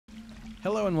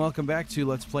Hello and welcome back to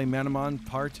Let's Play Manamon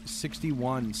Part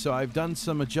 61. So I've done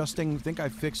some adjusting. I think I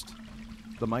fixed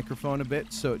the microphone a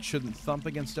bit so it shouldn't thump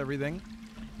against everything.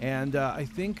 And I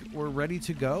think we're ready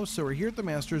to go. So we're here at the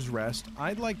Master's Rest.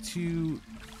 I'd like to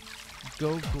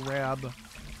go grab...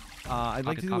 I'd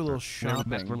like to do a little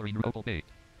shopping.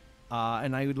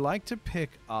 And I would like to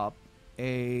pick up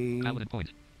a...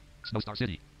 Snowstar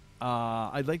City.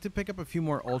 I'd like to pick up a few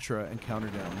more Ultra and Counter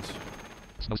Downs.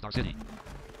 Snowstar City.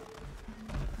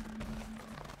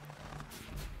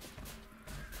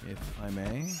 If I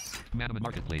may. Manamon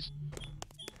Marketplace.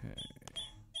 Okay.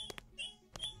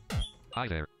 Hi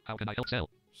there. How can I help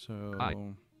sell? So... Hi.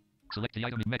 Select the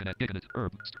item Mechanet, Giganet,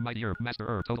 Herb, Mighty Herb, Master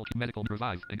Herb, Total Medical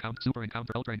Revive, Encounter, Super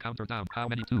Encounter, Ultra Encounter, Down. How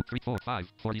many? 2, 3, 4,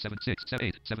 5, 47, 6, 7,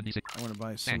 8, 76. I want to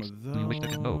buy some Thanks. of those. Do you wish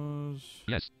to no?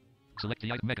 Yes. Select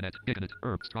the item Mechanet, Giganet,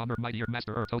 Herb, Stronger, Mighty Herb,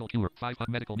 Master Herb, Total Cure,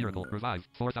 500 Medical Miracle, Revive,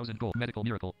 4,000 Gold, Medical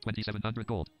Miracle, 2,700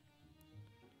 Gold.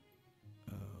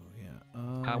 Oh,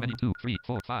 yeah. How many? 2, 3,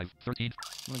 4, 5, 13.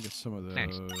 I'm gonna get some of those.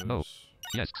 Thanks. No.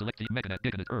 Yes, select the Mechanet,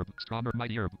 Giganet, Herb, Stronger,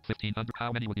 Mighty Herb, 1,500.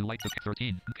 How many would you like to?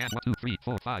 13. Can 1, 2, 3,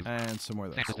 4, 5. And some more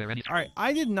of Thanks. Is those. there any? Alright,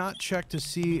 I did not check to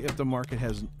see if the market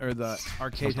has, or the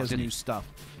arcade has new stuff.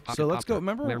 So let's go.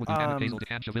 Remember,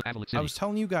 I was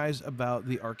telling you guys about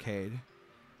the arcade.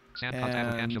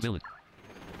 And you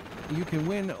can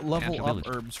win level up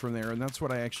herbs from there, and that's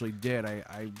what I actually did.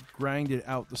 I grinded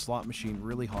out the slot machine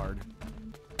really hard.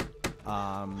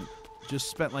 Just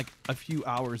spent like a few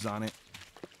hours on it,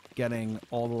 getting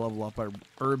all the level up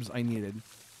herbs I needed.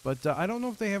 But I don't know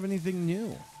if they have anything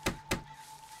new.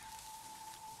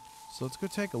 So let's go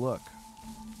take a look.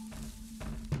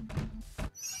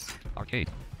 Arcade.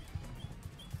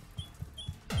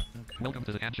 Okay. Welcome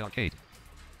to the Ancha Arcade.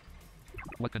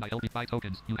 What can I help you? Buy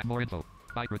tokens. You have more info.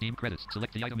 Buy redeem credits.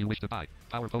 Select the item you wish to buy.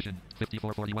 Power potion,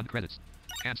 5441 credits.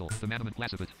 Cancel. The Manamon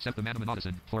Classifit. Set the Manamon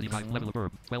Artisan. 45 level of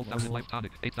herb. 12,000 life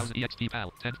tonic. 8,000 EXP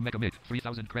pal. 10 mega mid.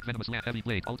 3,000 cred venomous lamp. Heavy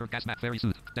blade. Alter gas mat. Fairy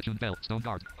suit. Detune bell. Stone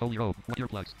guard. Holy robe. 1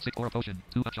 earplugs. 6 aura potion.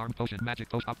 2 charm potion. Magic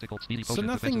potion. Optical. Speedy potion. So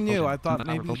nothing new. Potion, I thought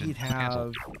maybe he'd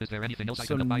have Is there anything else I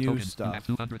some can buy new tokens? stuff. You have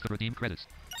 200 for redeem credits.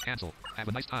 Cancel. Have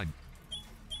a nice time.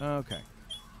 Okay.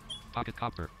 Pocket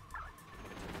copter.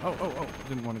 Oh.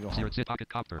 Didn't want to go home. Pocket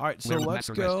copter. Alright, so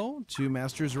let's go to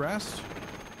Master's Rest.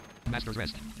 Master's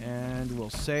Rest. And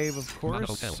we'll save, of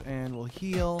course, and we'll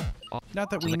heal. Not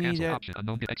that we Select need it, option,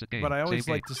 unknown, exit game. but I always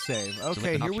Save like game. to save. Select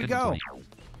Okay, an here we option go. inventory.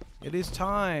 It is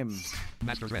time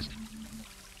Master's Rest.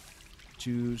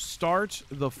 to start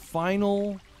the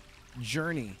final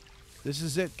journey. This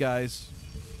is it, guys.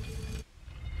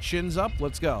 Chins up,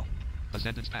 let's go.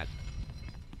 Ascendance path.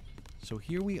 So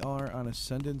here we are on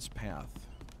Ascendance Path.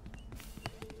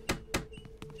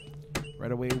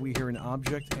 Right away we hear an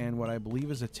object and what I believe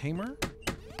is a tamer.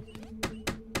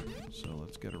 So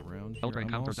let's get around here.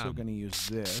 I'm also going to use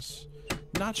this.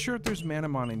 Not sure if there's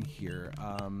Manamon in here.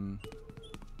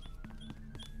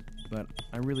 But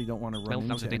I really don't want to run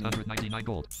into any. 12,899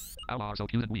 gold. How are so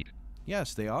cute and weak?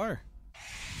 Yes, they are.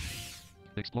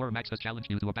 Explorer Max has challenged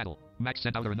you to a battle. Max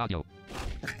sent out a Renadio.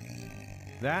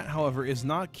 That, however, is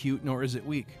not cute, nor is it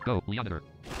weak. Go, Leonider.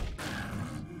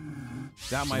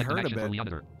 That might hurt a bit.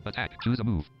 Leonider. Attack. Choose a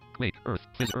move. Quake. Earth.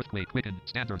 Fizz. Earthquake. Quicken.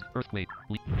 Standard. Earthquake.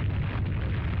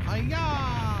 Hiya!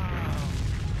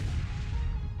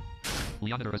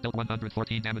 Leonider has dealt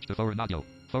 114 damage to foe Renadio.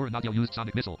 Foe Renadio used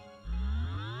Sonic Missile.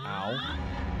 Ow.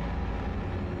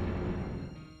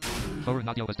 Foe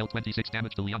Renadio has dealt 26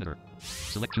 damage to Leonider.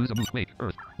 Select choose a move. Quake.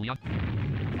 Earth.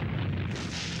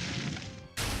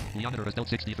 Leonider has dealt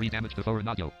 63 damage to foe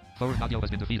Renadio. Foe Renadio has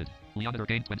been defeated. Leonider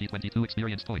gained 2022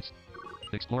 experience points.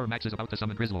 Explorer Max is about to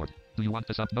summon Grizzlord. Do you want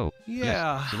to sub? No. Yeah,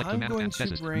 yes. Select I'm the going and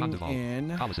to bring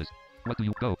in... Policies. What do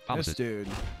you go? Policies. This dude.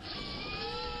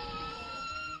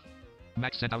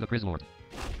 Max sent out a Grizzlord.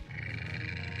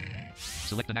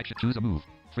 Select an action. Choose a move.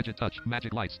 Frigid Touch.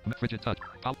 Magic Lights. Frigid Touch.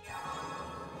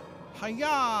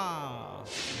 Hiya!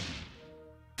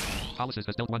 Policies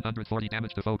has dealt 140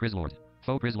 damage to foe Grizzlord.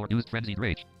 Foe Grizzlord used Frenzied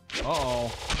Rage. Uh-oh.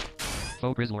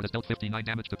 Foe Grizzlord has dealt 59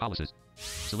 damage to Policies.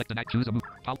 Select an act. Choose a move.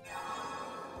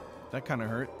 That kind of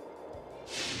hurt.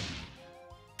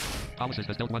 Policies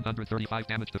has dealt 135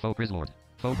 damage to foe Grizzlord.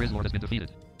 Foe Grizzlord has been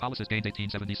defeated. Policies gained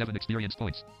 1877 experience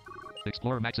points.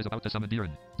 Explorer Max is about to summon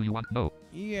Diren. Do you want? No.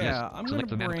 Yeah, yes. I'm Select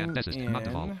going to bring in...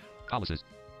 Monteval. Policies.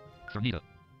 Fernita.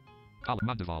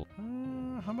 Monteval.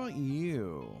 How about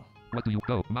you? What do you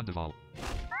go? Monteval.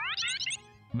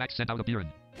 Max sent out a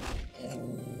Diren.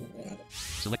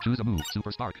 Select choose a move.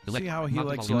 Super Spark. See how he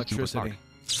likes electricity.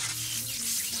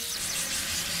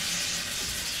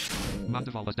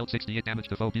 Monteval has dealt 68 damage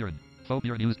to foe Diren. Foe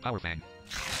Diren used Power Fang.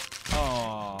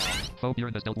 Oh. Foe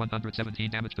Buren has dealt 117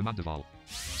 damage to Mondeval.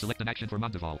 Select an action for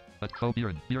Mondeval. But Foe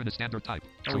Buren. Buren is standard type.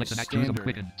 Oh, Select an action. Use a standard.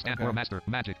 Quicken. Stand Okay. or Master.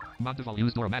 Magic. Mondeval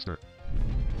used or Master.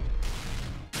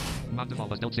 Mondeval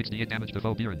has dealt 68 damage to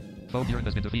Foe Buren. Foe Buren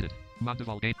has been defeated.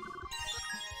 Mondeval gained.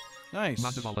 Nice.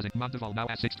 Mondeval now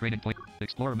has 6 training points.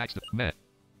 Explorer maxed. Meh.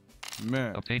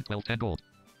 Meh. Obtained 10 gold.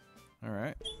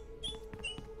 Alright.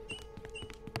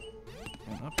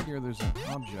 And up here there's an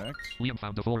object. Liam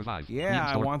found a full revive. Yeah, Liam I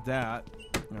stored- want that.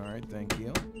 Alright, thank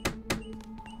you.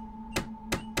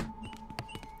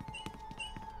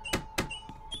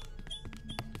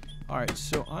 Alright,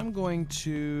 so I'm going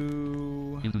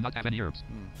to... You do not have any herbs.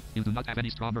 You do not have any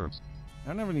strong herbs. I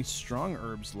don't have any strong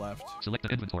herbs left. Select the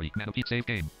inventory. Manapete save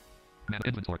game. Mana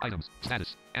inventory items.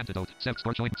 Status. Antidote. Sev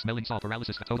score joint. Smelling salt.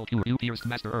 Paralysis. Total cure. U pierced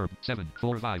master herb. 7.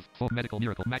 Full revive. Full medical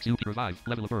miracle. Max UP revive.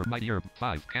 Level of herb. Mighty herb.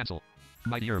 5. Cancel.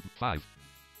 Mighty herb. 5.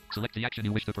 Select the action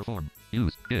you wish to perform.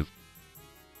 Use. Give.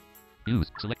 Use.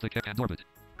 Select the kick and orbit.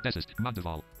 Desist.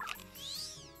 Mondeval.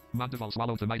 Mondeval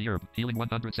swallowed the mighty herb. Healing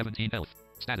 117 health.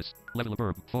 Status. Level of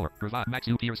herb. 4. Revive. Max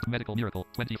UP pierced medical miracle.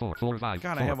 24. Full revive.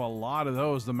 God, 4. I have a lot of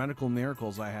those, the medical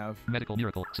miracles I have. Medical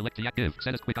miracle. Select the active.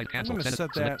 Set as quick item. Cancel. gonna Set set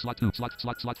as select that slot 2.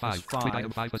 Slot 5. as Quick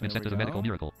item 5 has been There set to we the medical go.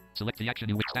 miracle. Select the action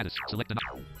you wish. Status. Select the.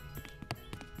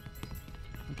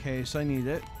 Okay, so I need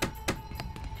it.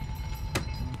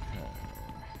 Okay.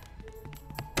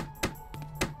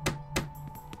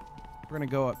 We're gonna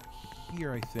go up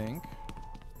here, I think.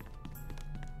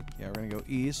 Yeah, we're gonna go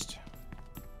east.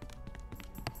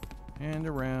 And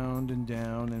around and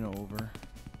down and over.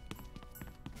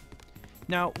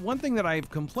 Now, one thing that I've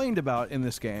complained about in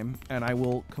this game, and I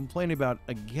will complain about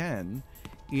again,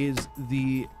 is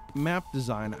the map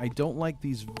design. I don't like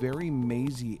these very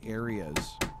mazy areas.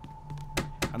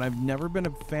 And I've never been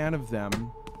a fan of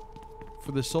them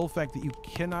for the sole fact that you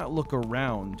cannot look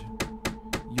around.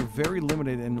 You're very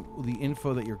limited in the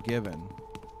info that you're given.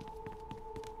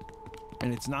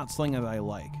 And it's not something that I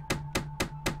like.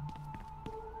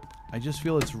 I just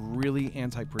feel it's really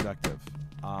anti-productive.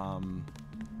 And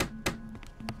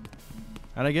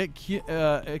I get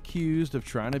accused of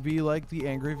trying to be like the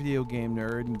angry video game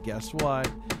nerd, and guess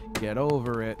what? Get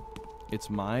over it. It's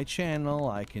my channel.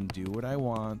 I can do what I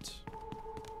want.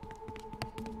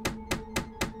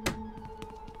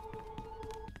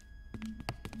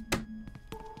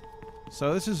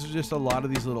 So this is just a lot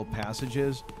of these little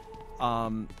passages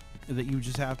that you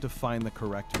just have to find the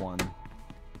correct one.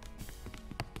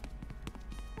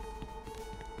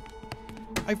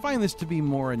 I find this to be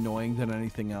more annoying than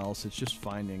anything else. It's just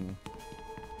finding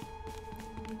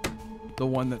the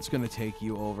one that's going to take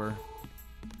you over.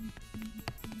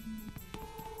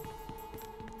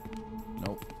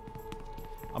 Nope.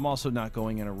 I'm also not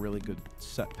going in a really good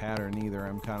set pattern either.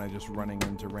 I'm kind of just running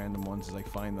into random ones as I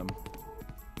find them.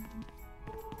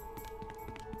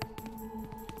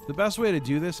 The best way to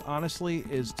do this, honestly,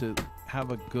 is to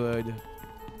have a good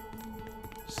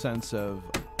sense of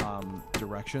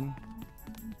direction.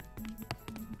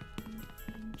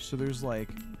 So there's like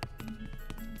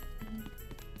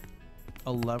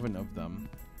 11 of them.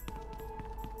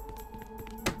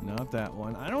 Not that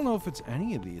one. I don't know if it's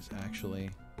any of these, actually.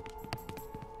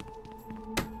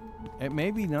 It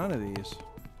may be none of these.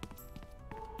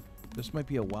 This might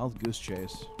be a wild goose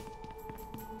chase.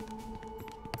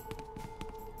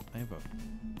 I have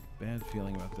a bad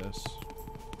feeling about this.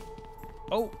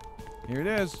 Oh! Here it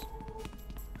is.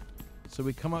 So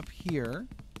we come up here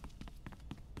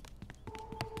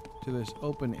to this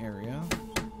open area,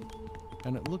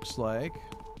 and it looks like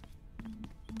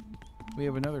we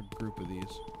have another group of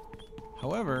these.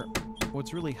 However,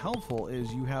 what's really helpful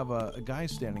is you have a guy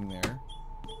standing there,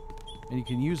 and you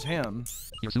can use him.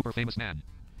 You're super famous man.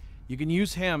 You can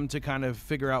use him to kind of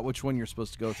figure out which one you're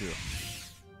supposed to go through.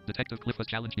 Detective Cliff has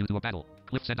challenged you to a battle.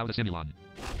 Cliff sent out a Simulon.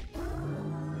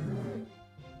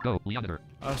 Go, Leonider.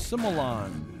 A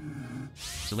Simulon.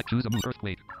 Select choose a move.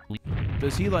 Earthquake.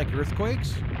 Does he like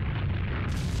earthquakes?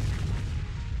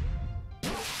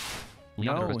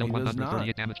 Leonider has dealt he does 138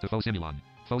 not. damage to Foe Simulon.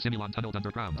 Foe Simulon tunneled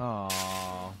underground.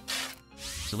 Aww.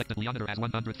 Selected Leonider has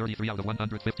 133 out of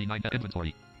 159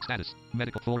 inventory. Status.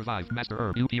 Medical full revive. Master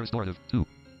herb. UP restorative. 2.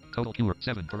 Total cure.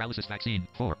 7. Paralysis vaccine.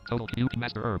 4. Total UP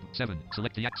master herb. 7.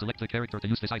 Select the character to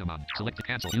use this item on. Select the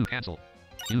cancel. Use cancel.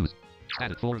 Use.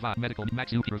 Status. Full revive. Medical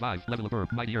max UP revive. Level of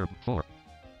herb. Mighty herb. 4.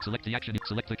 Select the action.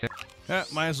 Select the character.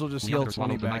 Might as well just heal Leonider 20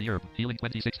 swallowed the back. mighty herb. Healing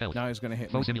 26 health. Now he's gonna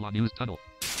hit Foe me. Simulon used tunnel.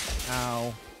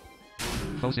 Ow.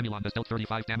 Foe Simulon has dealt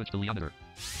 35 damage to Leonider.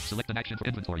 Select an action for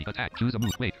inventory. Attack. Choose a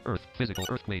move. Quake. Earth. Physical.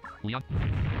 Earthquake.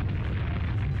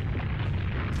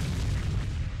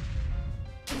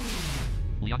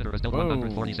 Leander has dealt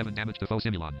 147 damage to Foe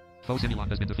Simulon. Foe Simulon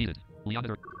has been defeated.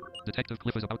 Leander. Detective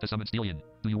Cliff is about to summon Stelion.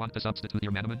 Do you want to substitute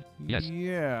your Manamon? Yes.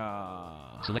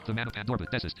 Yeah. Select the mana Pandorbit.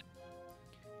 Desist.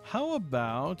 How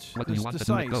about What do you want to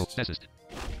do? Let go. Desist.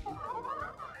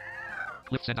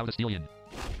 Cliff sent out a Stelion.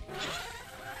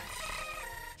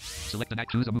 Select an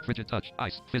act. Choose a move. Frigid Touch.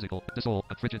 Ice. Physical. Dissolve.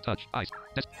 A Frigid Touch. Ice.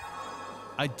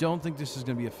 I don't think this is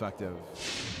going to be effective.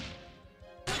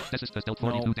 Desist has dealt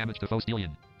 42 damage to Foe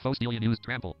Stelion. Foe Stelion used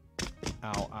Trample.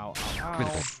 Ow, ow, ow, ow.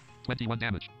 Critical. 21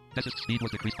 damage. Desist's speed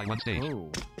was decreased by 1 stage. Oh.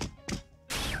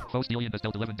 Foe Stelion has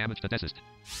dealt 11 damage to Desist.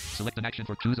 Select an action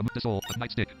for choose a move. Dissolve. A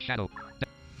Nightstick. Shadow.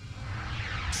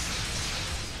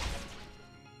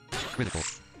 Critical.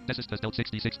 Desist has dealt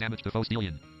 66 damage to Foe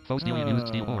Stelion. Foe Stelion used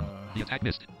Steel Horn. The attack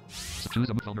missed. So choose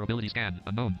a move. Vulnerability scan.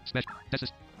 Unknown. Special.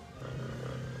 Desist.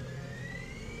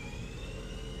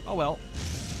 Oh well.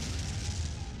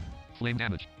 Flame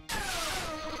damage.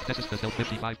 Desist has dealt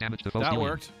 55 damage to Foe Stelion. That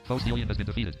worked. Foe Stelion has been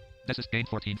defeated. Desist gained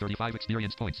 1435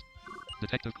 experience points.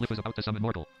 Detective Cliff is about to summon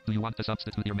Mortal. Do you want to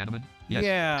substitute your Manamon? Yes.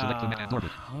 Yeah. Select the Pandorbit.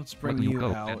 Let's bring Where do you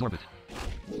go? out. Pandorbit.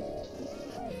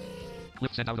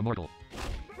 Cliff sent out a Mortal.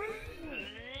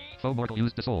 Foe Mortal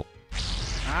used the soul.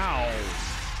 Ow.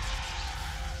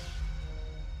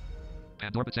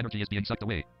 Pandorbit's energy is being sucked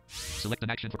away. Select an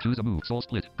action for choose a move. Soul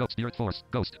Split. Ghost. Spirit Force.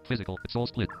 Ghost. Physical. Soul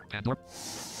Split. Pandorbit.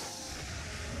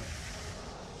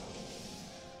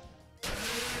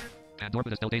 Pandorbit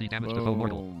has dealt 80 damage to Foe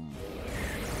Mortal.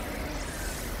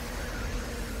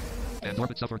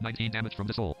 Pandorbit suffered 19 damage from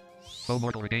the soul. Foe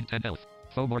Mortal regained 10 health.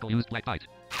 Foe Mortal used Black Bite.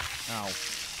 Ow.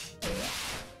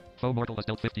 Foe Mortal has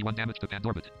dealt 51 damage to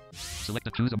Pandorbit. Select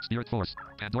a choose a Spirit Force.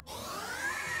 Pandorbit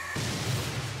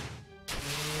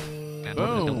has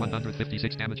dealt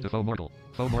 156 damage to Foe Mortal.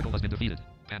 Foe Mortal has been defeated.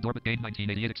 Pandorbit gained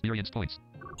 1988 experience points.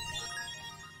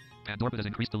 Pandorbit has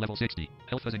increased to level 60.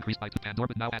 Health has increased by 2.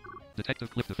 Pandorbit now at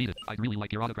Detective Cliff defeated. I'd really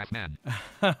like your autograph, man.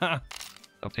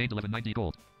 Obtained 1190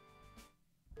 gold.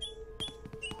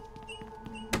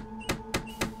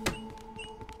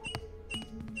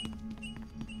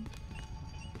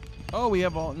 Oh, we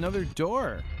have another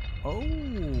door. Oh.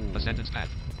 Ascendance path.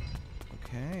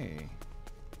 Okay.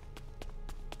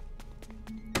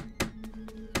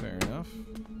 Fair enough.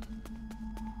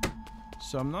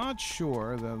 So I'm not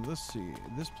sure. Let's see.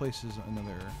 This place is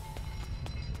another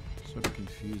sort of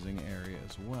confusing area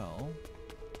as well.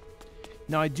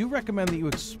 Now, I do recommend that you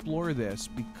explore this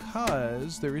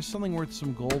because there is something worth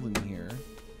some gold in here.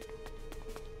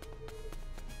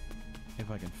 If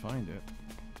I can find it.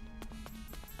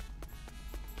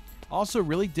 Also,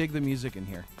 really dig the music in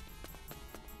here.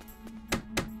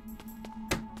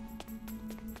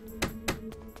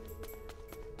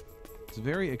 It's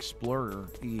very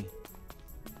explorer-y.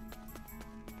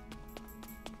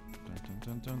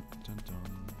 Dun, dun, dun, dun.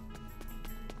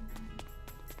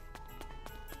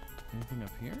 Anything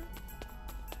up here?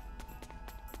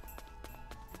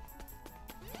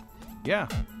 Yeah.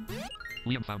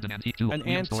 Liam found an antique jewel. An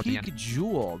antique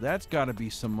jewel. That's got to be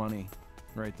some money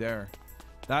right there.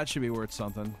 That should be worth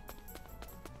something.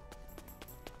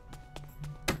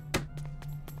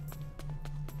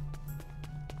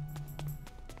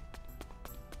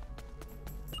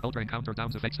 Ultra encounter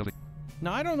downs effects of it.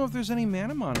 Now, I don't know if there's any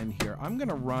Manamon in here. I'm going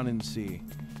to run and see.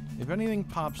 If anything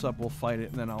pops up, we'll fight it,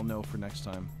 and then I'll know for next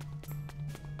time.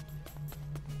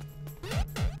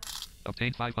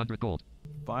 Obtained 500 gold.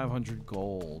 500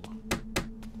 gold.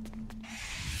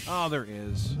 Oh, there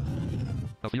is.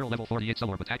 A Fear level 48 Soul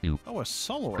Orb attack you. Oh, a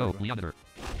Soul Orb. Go, Leander.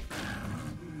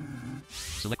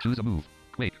 Select choose a move.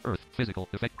 Quake, Earth, Physical,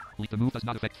 Effect. The move does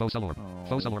not affect Foe Soul Orb. Oh.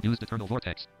 Foe Soul Orb used Eternal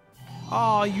Vortex.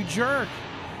 Oh, you jerk!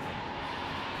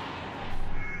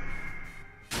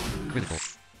 Critical.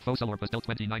 Foe Soul Orb has dealt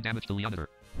 29 damage to Leander.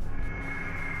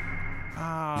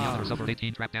 Leander suffered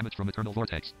 18 trap damage from Eternal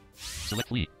Vortex. Select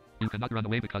Flee. You cannot run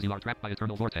away because you are trapped by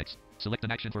Eternal Vortex. Select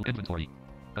an action for inventory.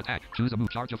 Attack. Choose a move.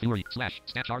 Charge of Fury. Slash.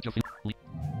 Snap. Charge of Fury.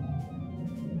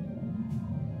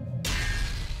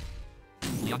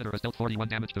 Leander has dealt 41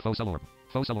 damage to Foe Soul Orb.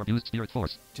 Foe Soul Orb used Spirit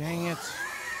Force. Dang it.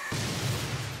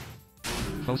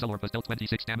 Foe Soul Orb has dealt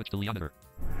 26 damage to Leander.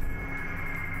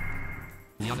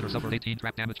 Leander suffered 18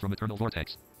 trap damage from Eternal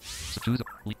Vortex. So choose a...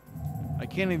 I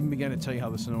can't even begin to tell you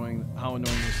how annoying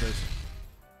this is.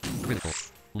 Critical.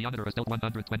 Leander has dealt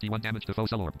 121 damage to Foe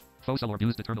Soul Orb. Foe Soul Orb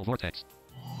used Eternal Vortex.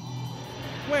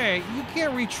 Wait, you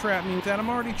can't re-trap me with that. I'm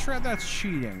already trapped. That's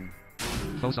cheating.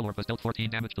 Foe Soul Orb has dealt 14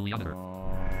 damage to Leander.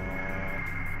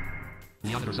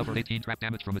 Leander suffered 18 trap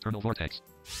damage from Eternal Vortex.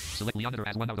 Select Leander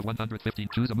as 1 out of 115.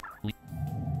 Choose a move.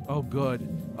 Oh, good.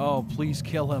 Oh, please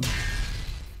kill him.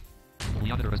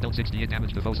 Leonidas has dealt 68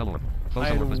 damage to foe Solor. Foe I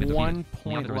had Solor has been 1 defeated. point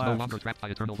Leonidas is no left. longer trapped by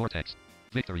Eternal Vortex.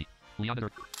 Victory.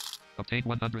 Leonidas obtained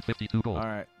 152 gold. All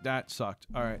right, that sucked.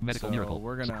 All right, Medical so miracle.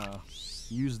 we're gonna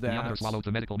use that. Leonidas swallowed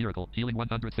the medical miracle, healing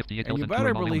 158 And health you and better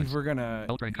curing all believe ailments. we're gonna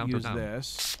Ultra encounter use down.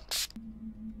 this.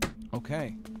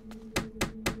 Okay.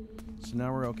 So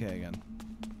now we're okay again.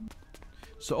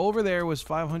 So over there was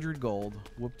 500 gold.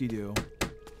 Whoop-de-doo.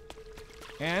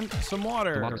 And some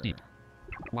water. The water's deep.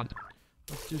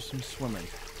 Let's do some swimming.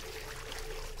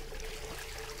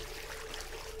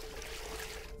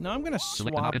 Now I'm gonna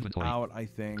Select the swap inventory. out, I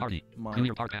think. Party. my...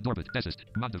 Clear part and orbit. Desist.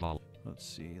 Mandival. Let's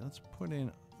see. Let's put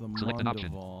in the Select an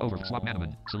option. Mandival. Over. Swap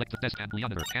Manamon. Select the desk and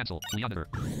Leonidas. Cancel. Leonidas.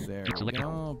 There we Select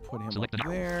go. Put him Select up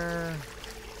an- there.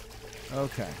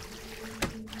 Okay.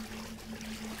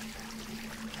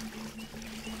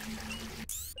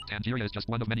 Tangeria is just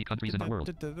one of many countries in the world.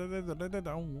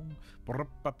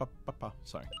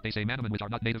 Sorry. They say Manamon which are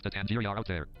not native to Tangeria are out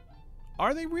there.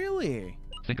 Are they really?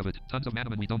 Think of it. Tons of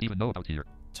Manamon we don't even know about here.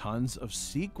 Tons of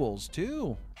sequels,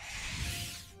 too.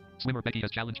 Swimmer Becky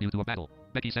has challenged you to a battle.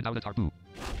 Becky sent out a Tarbu.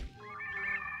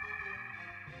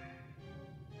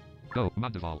 Go,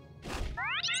 Mandival.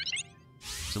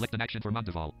 Select an action for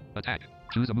Mandival. Attack.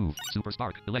 Choose a move. Super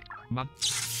Spark. Elect.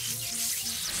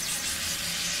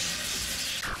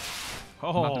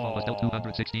 Mandival has dealt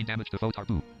 216 damage to foe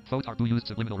Tarbu. Foe Tarbu used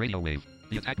subliminal radio wave.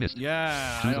 The attack missed.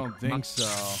 Yeah, I don't think so.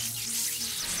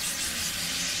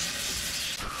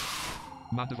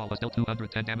 Mandival has dealt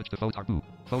 210 damage to foe Tarbu.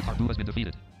 Foe Tarbu has been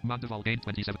defeated. Mandival gained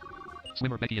 27.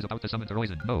 Swimmer Becky is about to summon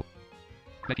Teroizen. No.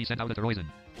 Becky sent out a Teroizen.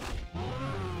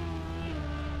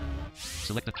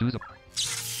 Select the choose a...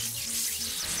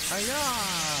 Hiya!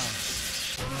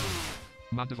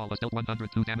 Mandival has dealt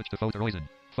 102 damage to foe Teroizen.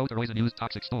 Foe Teroizen used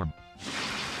Toxic Storm.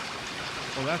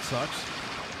 Oh, that sucks.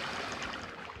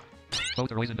 Foe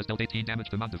Teroizen has dealt 18 damage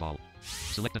to Mandival.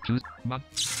 Select the choose...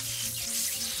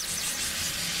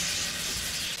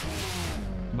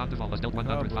 Mandival has dealt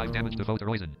 105 damage to foe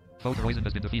Teroizen. Foe Teroizen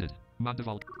has been defeated.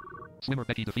 Mandival... Swimmer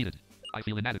Becky defeated. I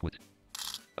feel inadequate.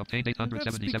 Obtained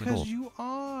 877 That's because gold. you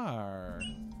are.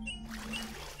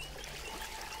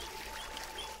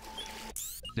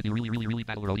 Did you really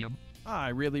battle Rhodium? I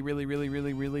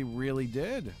really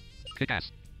did. Kick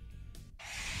ass.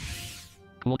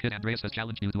 Cool Kid Andreas has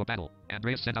challenged you to a battle.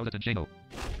 Andreas sent out a Tanjano.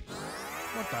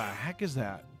 What the heck is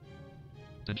that?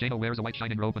 Tanjano wears a white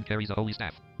shining robe and carries a holy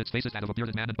staff. Its face is that of a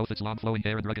bearded man and both its long flowing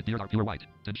hair and rugged beard are pure white.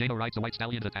 Tanjano rides a white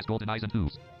stallion that has golden eyes and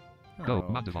hooves. Go,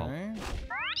 Mandival. Okay.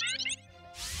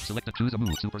 Select the choose a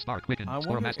move. Super Spark, Quicken, I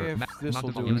Store wonder Master. if this will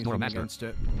Mandival do used Store anything Master. against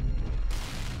it.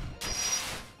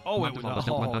 Oh, it Mandival has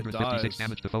dealt it 156 does.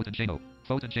 damage to foe Tanjano.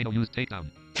 Foe Tanjano used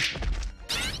Takedown.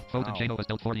 Foe Wow. Tanjano has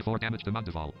dealt 44 damage to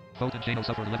Mandival. Foe Tanjano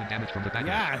suffered 11 damage from the backlash.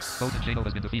 Yes! Foe Tanjano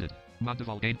has been defeated.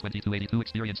 Mandival gained 2282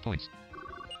 experience points.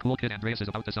 Cool Kid Andreas is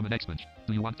about to summon X-Punch.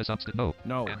 Do you want the substance? No.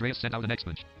 No. Andreas sent out an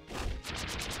X-Punch.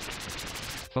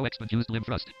 Foe X-Punch used Limb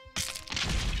Thrust.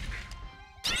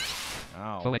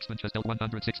 Ow. Foe X-Punch has dealt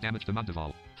 106 damage to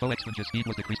Mandival. Foe X-Punch's speed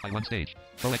was decreased by 1 stage.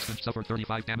 Foe X-Punch suffered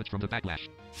 35 damage from the backlash.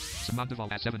 So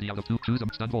Mandival has 70 out of 2. Choose a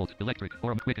Stun Volt, Electric,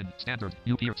 Orm Quicken, Standard,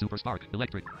 UP or Super Spark,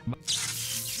 Electric.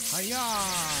 Hiya!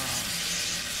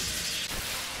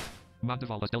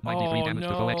 Mandival has dealt 93 damage to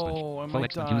Foe I X-Punch. Foe might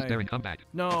X-Punch die. used Daring Comeback.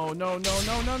 No.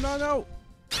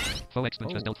 Foe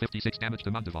X-Punch has dealt 56 damage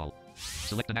to Mandival.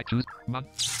 Select an act, choose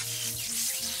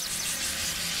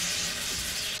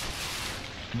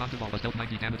Mandival has dealt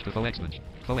 90 damage to Foe X-Punch.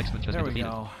 Foe X-Punch has There been we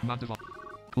defeated. go. Mandival.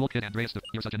 Cool Kid Andreas,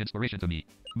 you're such an inspiration to me.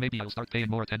 Maybe I'll start paying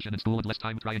more attention in school and less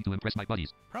time trying to impress my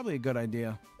buddies. Probably a good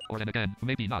idea. Or then again,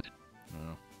 maybe not.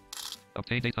 Oh.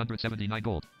 Obtained 879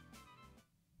 gold.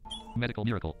 Medical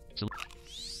Miracle.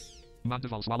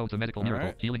 Mandival swallowed the Medical Miracle,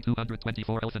 Alright. healing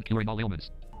 224 health and curing all ailments.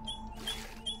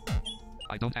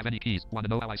 I don't have any keys. Wanna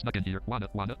know how I snuck in here? Wanna?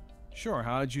 Sure,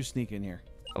 how did you sneak in here?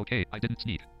 Okay, I didn't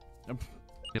sneak.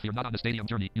 If you're not on the stadium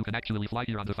journey, you can actually fly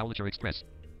here on the Falejczyk Express.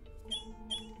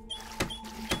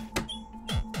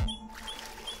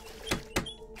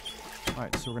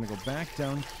 Alright, so we're gonna go back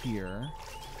down here.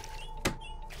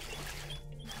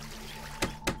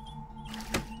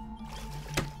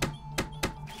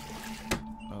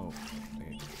 Oh,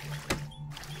 wait.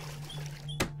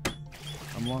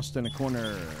 I'm lost in a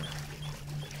corner.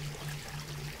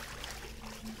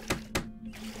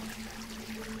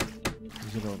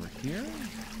 Is it over here?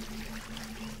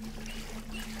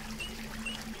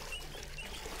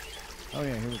 Oh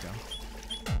yeah, here we go.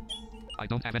 I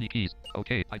don't have any keys.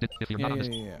 Okay, I did. If you're not on the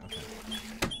Yeah, okay.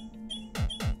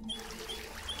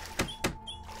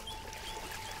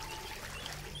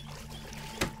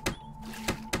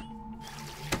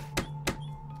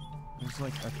 Is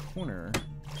like a corner.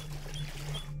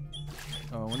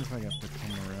 Oh, I wonder if I have to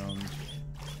come around.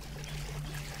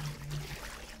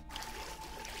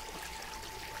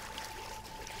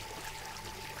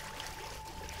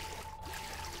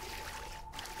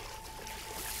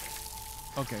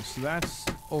 Okay, so that's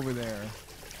over there.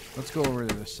 Let's go over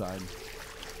to this side.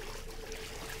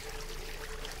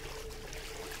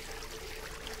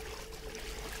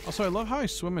 Also, I love how I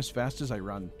swim as fast as I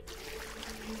run.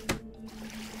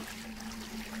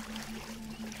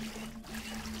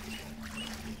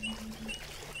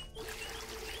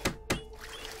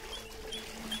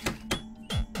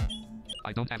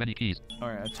 I don't have any keys.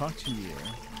 Alright, I talked to you.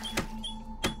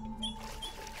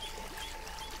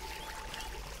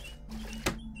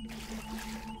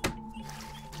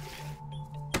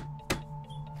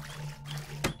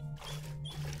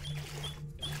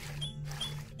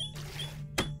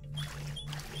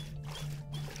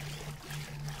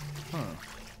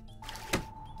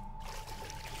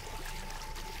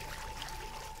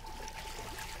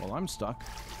 Well, I'm stuck.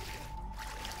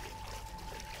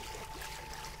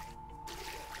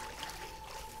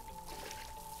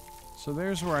 So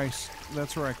there's where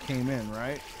that's where I came in,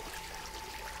 right?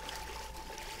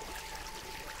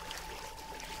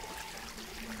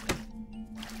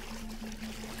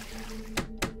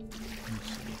 Let's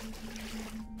see.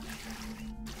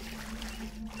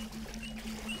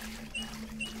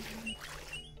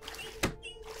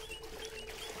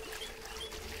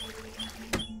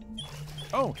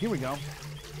 Oh, here we go.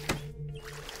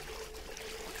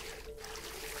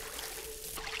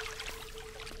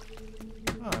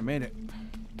 Oh, I made it.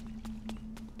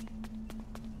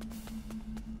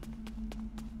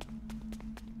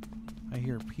 I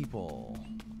hear people.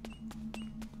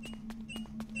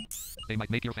 They might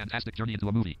make your fantastic journey into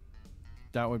a movie.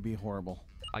 That would be horrible.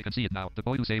 I can see it now. The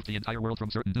boy who saved the entire world from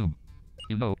certain doom.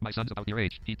 You know, my son's about your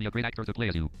age. He'd be a great actor to play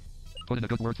as you. Put in a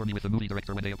good word for me with the movie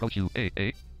director when they approach you.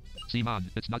 Eh? See, man,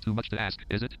 it's not too much to ask,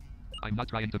 is it? I'm not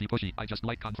trying to be pushy. I just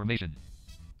like confirmation.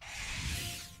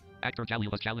 Actor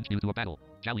Jalil has challenged you to a battle.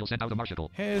 Jalil sent out a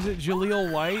marshal. Hey, is it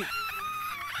Jaleel White?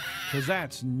 Because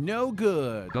that's no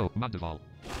good. Go, Mondeval.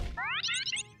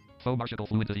 Faux marshal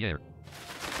flew into the air.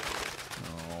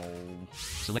 Oh.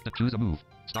 Select and choose a move.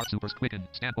 Start supers quicken,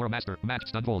 stand or master, match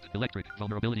stun volt, electric,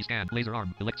 vulnerability scan, laser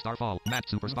arm, elect star fall, match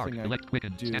super spark, elect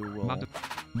quicken, stand,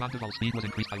 Mondeval speed was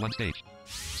increased by 1 stage.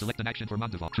 Select an action for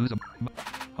Mondeval. Choose a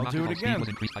I'll do it again. Speed was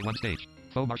increased by 1 stage.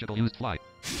 Faux marshal used fly.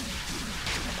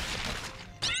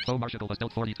 Faux marshal has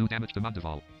dealt 42 damage to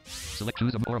Mondeval. Select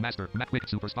choose a or a master, mat quick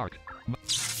super spark.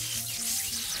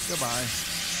 Goodbye.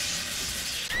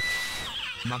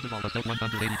 Mondeval has dealt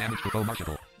 180 damage to Faux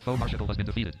marshal. Faux marshal has been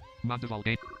defeated.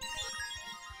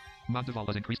 Mondeval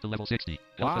has increased to level 60.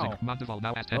 Wow. Mondeval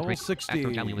now has 10 level 60.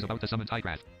 Actor Jalil is about to summon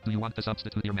Tygraph. Do you want to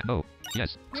substitute your man? No.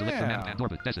 Yes. Select the man and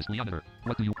orbit. Desis, Leonider.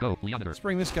 What do you go, Leonider? Let's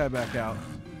bring this guy back out.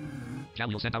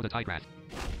 Jalil sent out a Tygraph.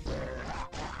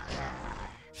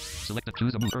 Select and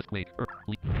choose a move. Earthquake.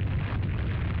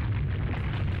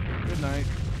 Good night.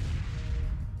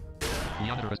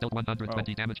 Leonider has dealt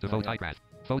 120 damage to Faux Tygraph.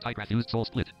 Faux Tygraph used Soul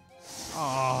Split.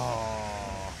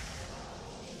 Oh.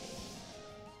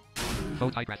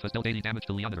 Faux Tygraph has dealt 80 damage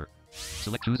to Leonider.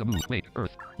 Select choose a move. Wait.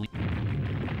 Earth.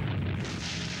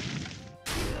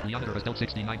 Leonider has dealt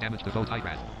 69 damage to Faux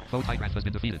Tygraph. Faux Tygraph has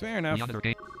been defeated. Fair enough. Leonider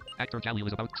game. Actor Jalil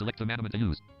is about to select the Manamon to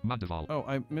use. Mondeval. Oh,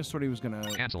 I missed what he was gonna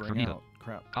cancel for bring Nita. out.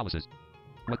 Crap. Policies.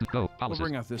 What to go? We'll Policies.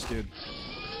 bring out this dude.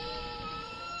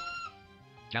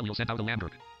 Jalil sent out a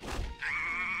Lambert.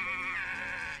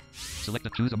 Select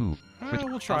and choose a move.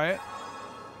 We'll try it.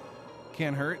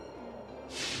 Can't hurt.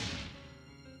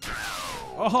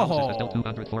 Policies has dealt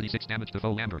 246 damage to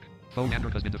Faux Lambert. Faux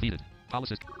Lambert has been defeated.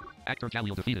 Policies. Actor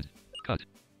Jalil defeated. Cut.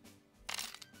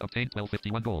 Obtained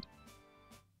 1251 gold.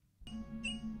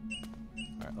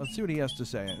 Alright, let's see what he has to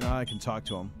say. Now I can talk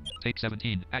to him. Take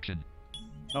 17. Action.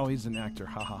 Oh, he's an actor.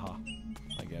 Ha ha ha.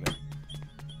 I get it.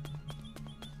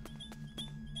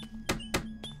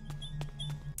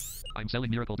 I'm selling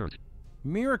miracle dirt.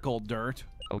 Miracle dirt?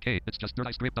 Okay, it's just dirt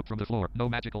I scraped up from the floor. No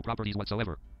magical properties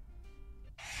whatsoever.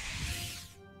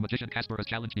 Magician Casper has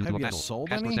challenged you to a battle. Sold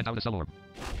Casper any? sent out a soul orb.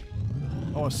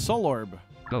 Oh, a soul orb.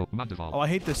 Go, Mondeval. Oh, I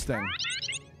hate this thing.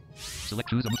 Select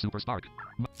choose a super spark.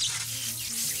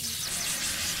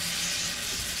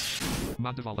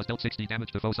 Mondeval has dealt 60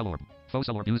 damage to Faux Soul Orb. Faux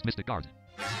Soul Orb used Mystic Guard.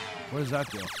 What does that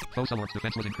do? Faux Soul Orb's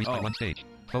defense was increased by 1 stage.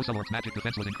 Faux Soul Orb's magic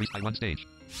defense was increased by 1 stage.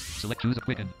 Select choose a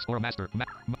quicken or a master.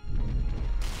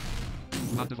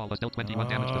 Mondeval has dealt 21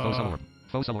 damage to Faux Soul Orb.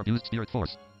 Faux Soul Orb used Spirit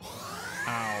Force.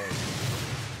 Ow.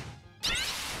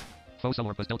 Fossil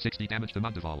Orb has dealt 60 damage to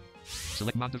Mondeval.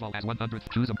 Select Mondeval as 100.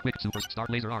 Choose a quick super start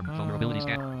laser arm. Vulnerability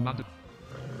scan.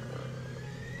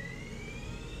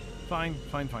 Fine.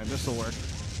 This'll work.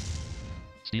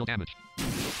 Steal damage.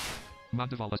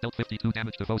 Mondeval has dealt 52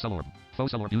 damage to Fossil Orb.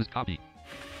 Fossil Orb used copy.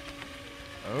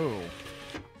 Oh.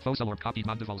 Fossil Orb copied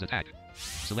Mondeval's attack.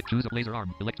 Select choose a laser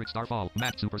arm. Electric Starfall.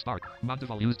 Match Super Spark.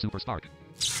 Mondeval used Super Spark.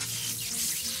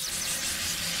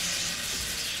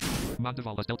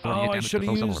 Mondeval has dealt 48 damage to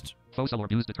Fossil Orb. Fossil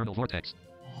Orb used Eternal Vortex.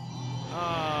 Oh,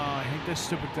 I hate this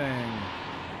stupid thing.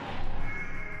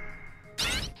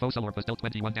 Fossil Orb has dealt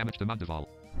 21 damage to Mondeval.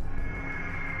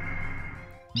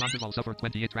 Mondeval suffered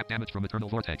 28 trap damage from Eternal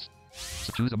Vortex.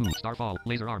 So choose a move. Starfall,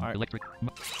 Laser Arm, right. Electric...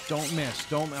 Don't miss.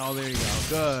 Oh, there you go.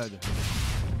 Good.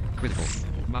 Critical.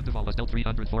 Mondeval has dealt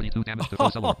 342 damage to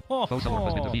Fossil Orb. Fossil Orb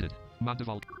has been defeated.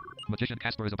 Mondeval... Magician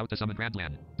Casper is about to summon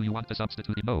Grandland. Do you want to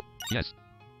substitute it? No. Yes.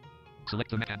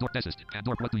 Select the Pandorb Desist.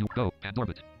 Pandorb, what do you... Go.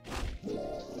 Pandorbit.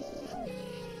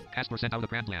 Casper sent out a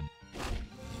Grandland.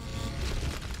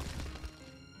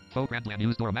 Foe Grandland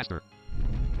used Dora Master.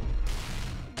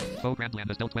 Foe Grandland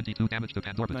has dealt 22 damage to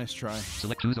Pandorbit. Nice try.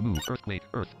 Select choose a move. Earthquake.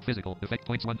 Earth. Physical. Effect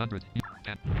points 100.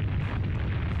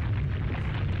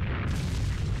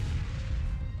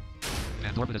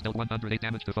 Pandorbit has dealt 108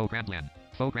 damage to Foe Grandland.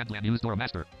 Foe Grandland used Dora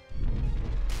Master.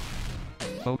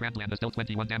 Foe Grandland has dealt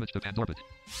 21 damage to Pandorbit.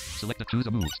 Select a choose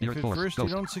a move. Spirit Force. First Ghost.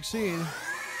 you don't succeed.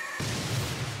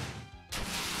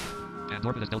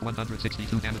 Pandorbit has dealt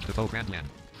 162 damage to Foe Grandland.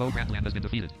 Foe Grandland has been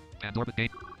defeated. Pandorbit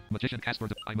game. Magician Casper.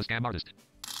 I'm a scam artist.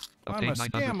 I'm a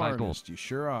scam artist. Gold. You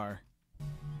sure are.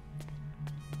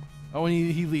 Oh,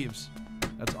 and he leaves.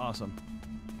 That's awesome.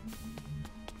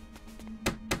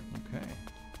 Okay.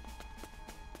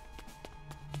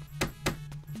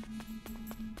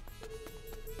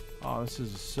 Oh, this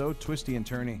is so twisty and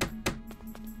turny.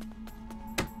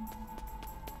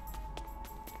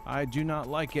 I do not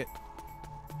like it.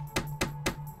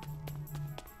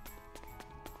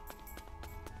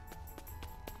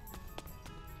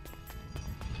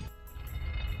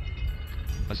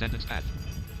 Ascendance path.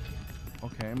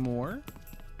 Okay, more.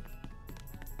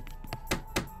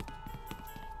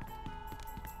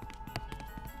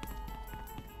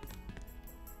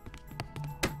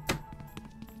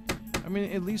 I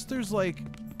mean, at least there's like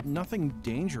nothing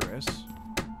dangerous.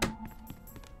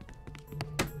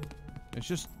 It's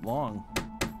just long.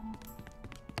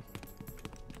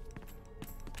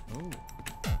 Oh.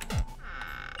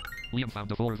 Liam found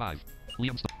a full revive.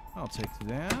 Liam's. I'll take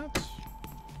that.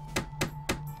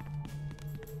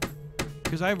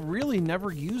 Because I've really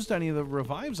never used any of the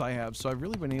revives I have, so I've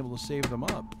really been able to save them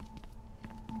up.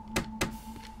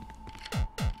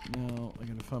 Now, I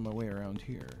gotta find my way around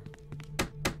here.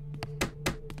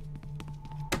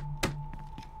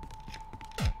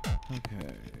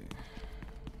 Okay.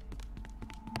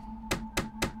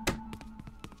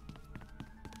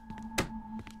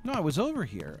 No, I was over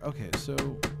here. Okay, so...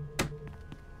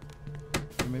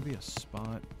 maybe a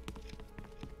spot...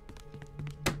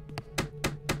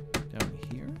 down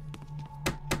here?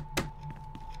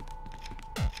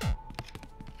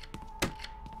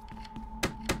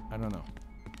 I don't know.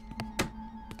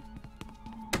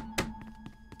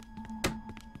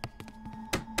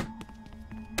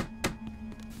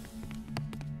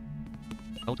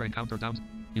 Ultra encounter downs.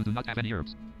 You do not have any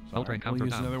herbs. So Ultra encounter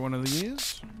use down. another one of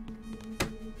these.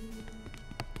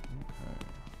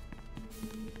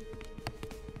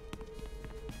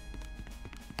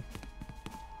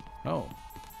 Oh.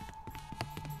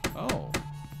 Oh.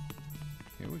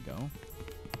 Here we go.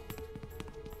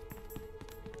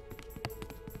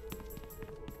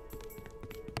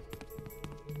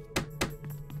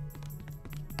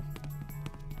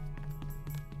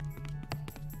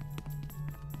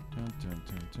 Dun, dun,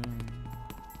 dun, dun.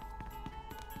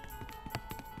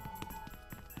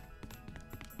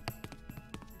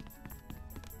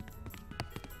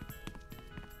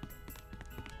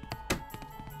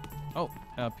 Oh,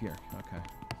 up here. Okay.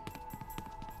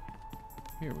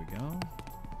 Here we go.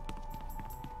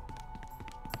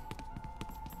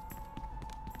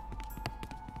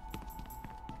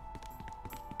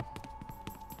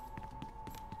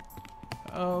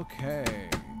 Okay.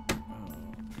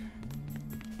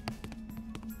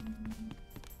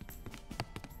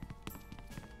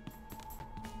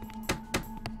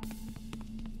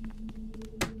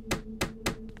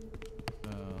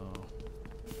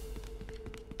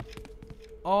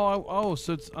 Oh,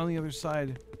 so it's on the other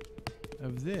side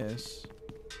of this.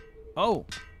 Oh!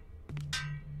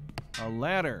 A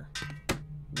ladder.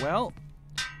 Well,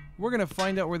 we're going to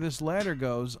find out where this ladder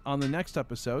goes on the next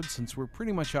episode, since we're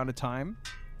pretty much out of time.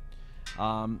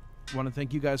 want to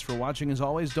thank you guys for watching. As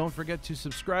always, don't forget to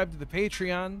subscribe to the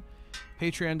Patreon,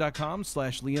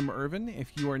 patreon.com/Liam Erven.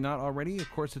 If you are not already, of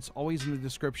course, it's always in the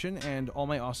description, and all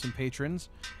my awesome patrons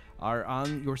are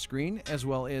on your screen, as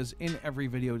well as in every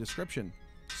video description.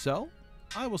 So,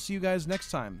 I will see you guys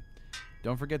next time.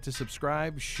 Don't forget to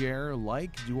subscribe, share,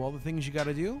 like, do all the things you got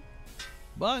to do.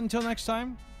 But until next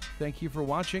time, thank you for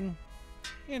watching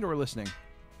and or listening.